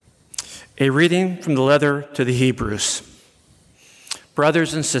A reading from the letter to the Hebrews.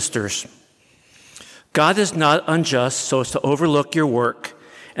 Brothers and sisters, God is not unjust so as to overlook your work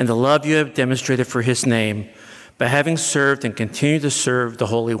and the love you have demonstrated for his name by having served and continue to serve the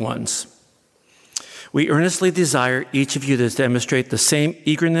holy ones. We earnestly desire each of you to demonstrate the same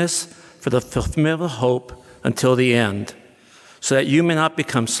eagerness for the fulfillment of hope until the end, so that you may not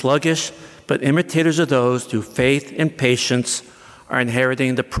become sluggish, but imitators of those who through faith and patience are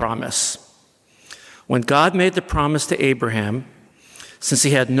inheriting the promise. When God made the promise to Abraham, since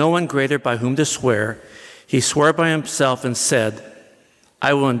he had no one greater by whom to swear, he swore by himself and said,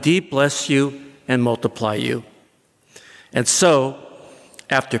 I will indeed bless you and multiply you. And so,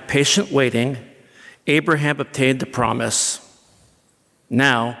 after patient waiting, Abraham obtained the promise.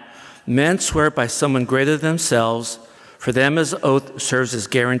 Now, men swear by someone greater than themselves, for them as oath serves as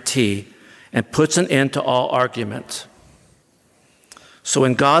guarantee and puts an end to all argument. So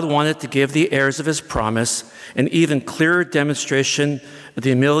when God wanted to give the heirs of his promise an even clearer demonstration of the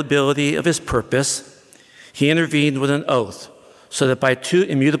immutability of his purpose, he intervened with an oath, so that by two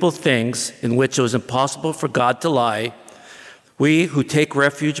immutable things in which it was impossible for God to lie, we who take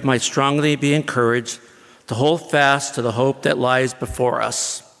refuge might strongly be encouraged to hold fast to the hope that lies before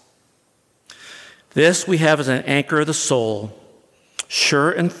us. This we have as an anchor of the soul,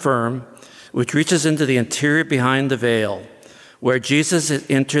 sure and firm, which reaches into the interior behind the veil, where Jesus has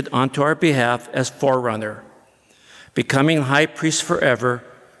entered onto our behalf as forerunner, becoming high priest forever,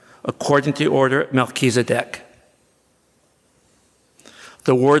 according to the order of Melchizedek.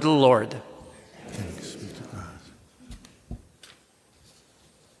 The word of the Lord. Thanks be to God.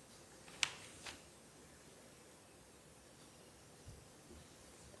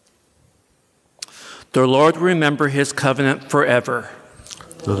 The Lord will remember his covenant forever.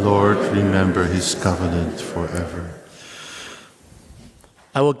 The Lord remember his covenant forever.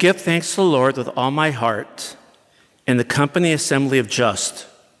 I will give thanks to the Lord with all my heart in the company assembly of just.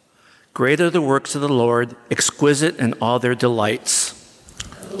 Great are the works of the Lord, exquisite in all their delights.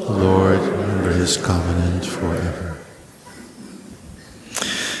 The Lord remember his covenant forever.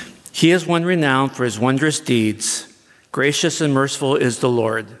 He is one renowned for his wondrous deeds. Gracious and merciful is the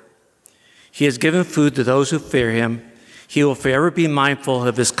Lord. He has given food to those who fear him. He will forever be mindful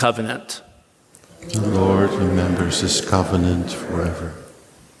of his covenant. The Lord remembers his covenant forever.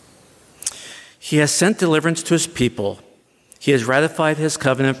 He has sent deliverance to his people. He has ratified his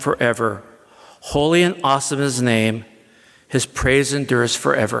covenant forever. Holy and awesome is his name. His praise endures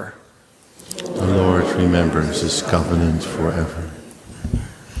forever. The Lord remembers his covenant forever.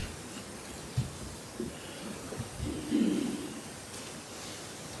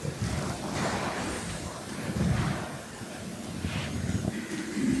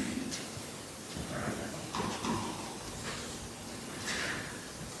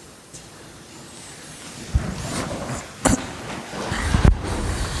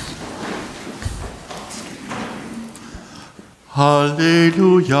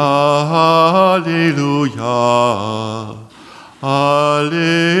 Hallelujah, hallelujah,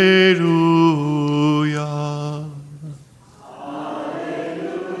 hallelujah.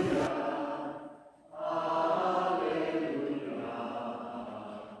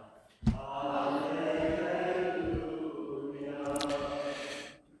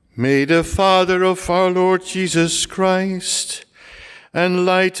 May the Father of our Lord Jesus Christ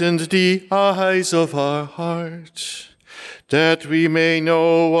enlighten the eyes of our hearts, that we may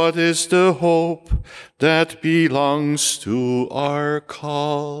know what is the hope that belongs to our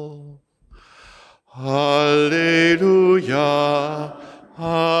call. Hallelujah,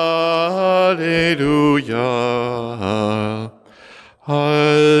 hallelujah,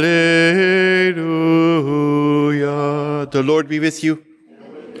 hallelujah. The Lord be with you.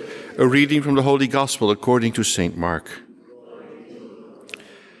 A reading from the Holy Gospel according to St. Mark.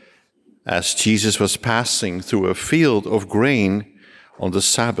 As Jesus was passing through a field of grain on the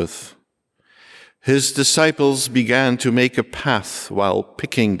Sabbath, his disciples began to make a path while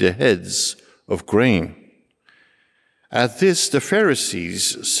picking the heads of grain. At this, the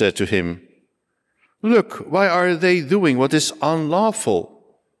Pharisees said to him, "Look, why are they doing what is unlawful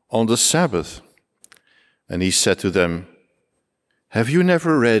on the Sabbath?" And he said to them, "Have you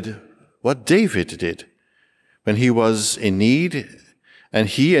never read what David did when he was in need and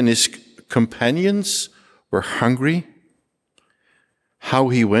he and his companions were hungry? How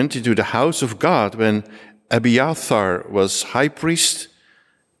he went into the house of God when Abiathar was high priest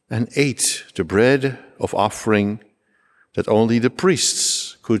and ate the bread of offering that only the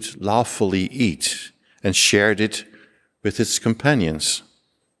priests could lawfully eat, and shared it with his companions."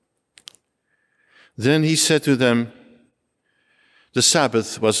 Then he said to them, The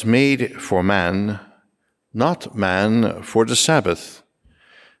Sabbath was made for man, not man for the Sabbath.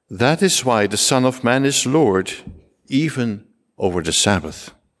 That is why the Son of Man is Lord, even over the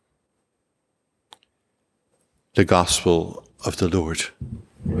Sabbath. The Gospel of the Lord.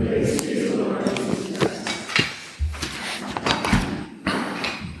 Praise to you, Lord.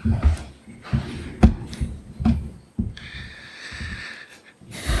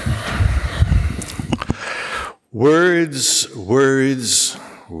 Words, words,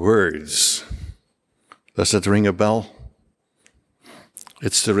 words. Does that ring a bell?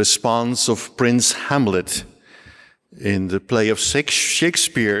 It's the response of Prince Hamlet in the play of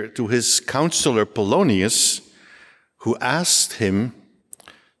Shakespeare to his counselor Polonius, who asked him,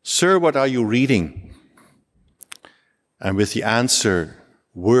 "Sir, what are you reading?" And with the answer,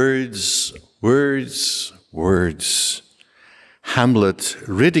 "Words, words, words," Hamlet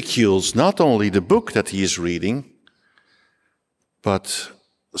ridicules not only the book that he is reading, but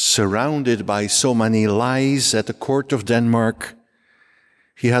surrounded by so many lies at the court of Denmark,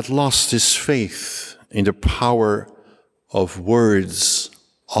 he had lost his faith in the power of words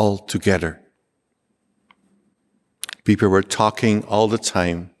altogether. People were talking all the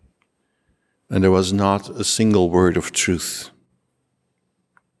time, and there was not a single word of truth.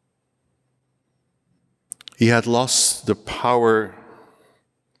 He had lost the power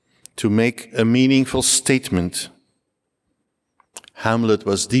to make a meaningful statement. Hamlet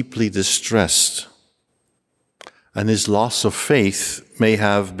was deeply distressed, and his loss of faith may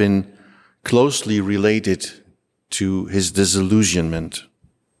have been closely related to his disillusionment.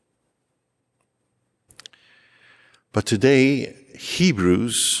 But today,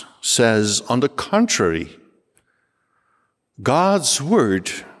 Hebrews says, on the contrary, God's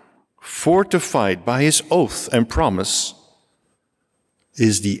word, fortified by his oath and promise,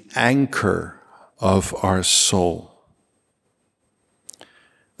 is the anchor of our soul.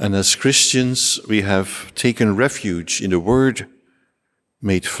 And as Christians, we have taken refuge in the Word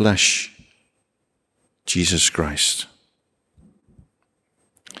made flesh, Jesus Christ.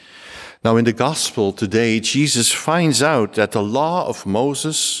 Now, in the Gospel today, Jesus finds out that the law of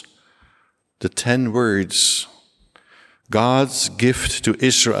Moses, the 10 words, God's gift to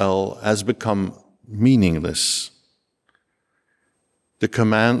Israel, has become meaningless. The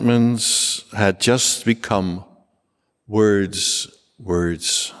commandments had just become words,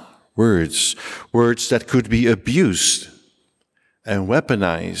 words, words, words that could be abused and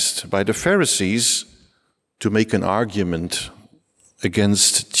weaponized by the Pharisees to make an argument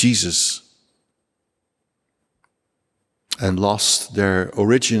against Jesus, and lost their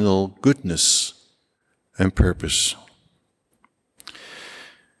original goodness and purpose.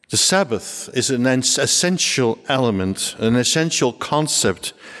 The Sabbath is an essential element, an essential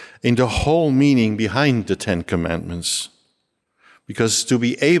concept in the whole meaning behind the 10 Commandments. Because to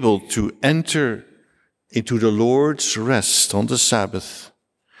be able to enter into the Lord's rest on the Sabbath,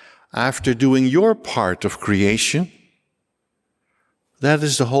 after doing your part of creation, that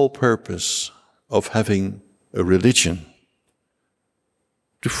is the whole purpose of having a religion.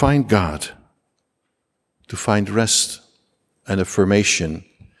 To find God, to find rest and affirmation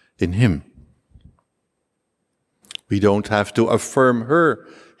in Him. We don't have to affirm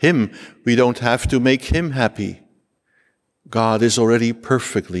Him. We don't have to make Him happy. God is already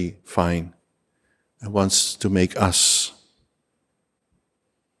perfectly fine and wants to make us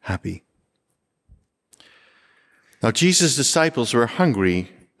happy. Now, Jesus' disciples were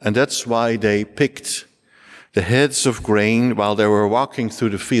hungry, and that's why they picked the heads of grain while they were walking through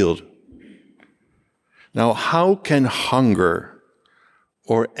the field. Now, how can hunger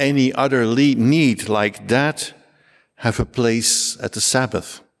or any other need like that have a place at the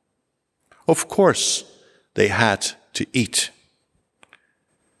Sabbath? Of course, they had to eat,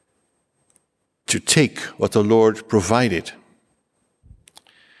 to take what the Lord provided.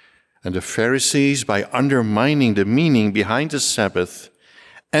 And the Pharisees, by undermining the meaning behind the Sabbath,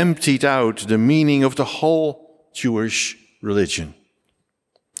 emptied out the meaning of the whole Jewish religion.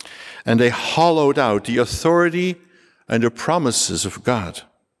 And they hollowed out the authority and the promises of God.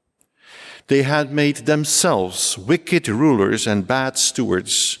 They had made themselves wicked rulers and bad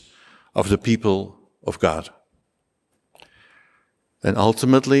stewards of the people of God. And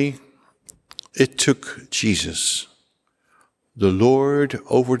ultimately, it took Jesus, the Lord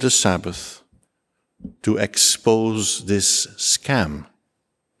over the Sabbath, to expose this scam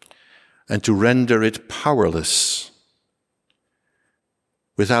and to render it powerless.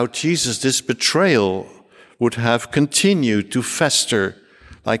 Without Jesus, this betrayal would have continued to fester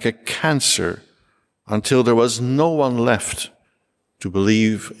like a cancer until there was no one left to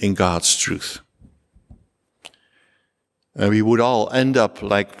believe in God's truth. And we would all end up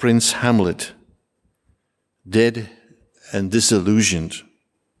like Prince Hamlet, dead and disillusioned.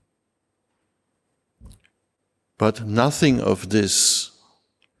 But nothing of this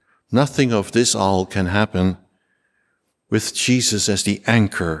all can happen with Jesus as the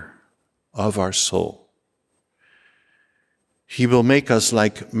anchor of our soul. He will make us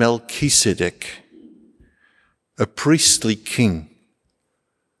like Melchizedek, a priestly king,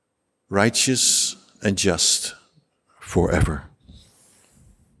 righteous and just forever.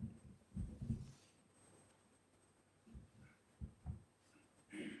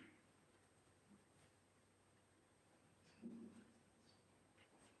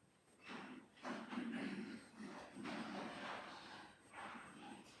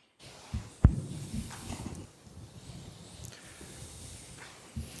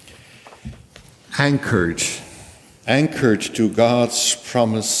 Anchored to God's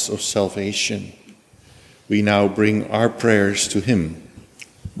promise of salvation, we now bring our prayers to Him,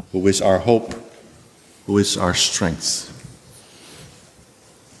 who is our hope, who is our strength.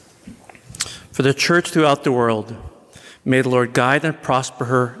 For the Church throughout the world, may the Lord guide and prosper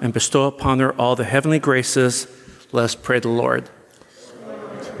her and bestow upon her all the heavenly graces. Let us pray the Lord.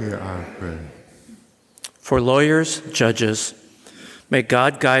 Hear our prayer. For lawyers, judges, may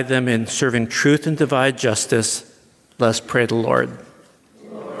God guide them in serving truth and divine justice. Let us pray the Lord.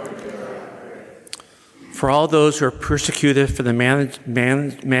 For all those who are persecuted for the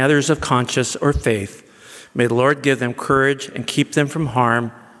matters of conscience or faith, may the Lord give them courage and keep them from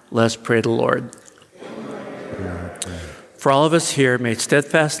harm. Let us pray the Lord. For all of us here, may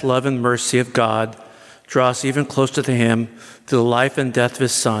steadfast love and mercy of God draw us even closer to Him through the life and death of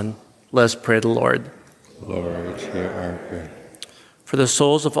His Son. Let us pray the Lord. Lord, hear our prayer. For the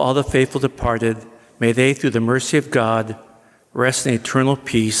souls of all the faithful departed, may they, through the mercy of God, rest in eternal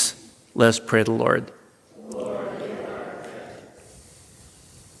peace. Let us pray the Lord.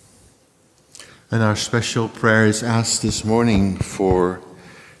 And our special prayer is asked this morning for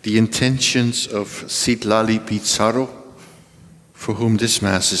the intentions of Citlali Pizarro, for whom this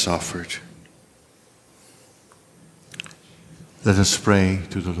Mass is offered. Let us pray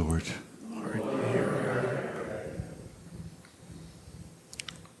to the Lord.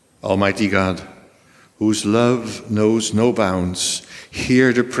 Almighty God, whose love knows no bounds,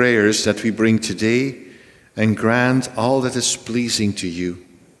 hear the prayers that we bring today and grant all that is pleasing to you.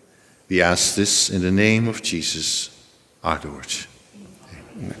 We ask this in the name of Jesus, our Lord.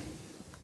 Amen.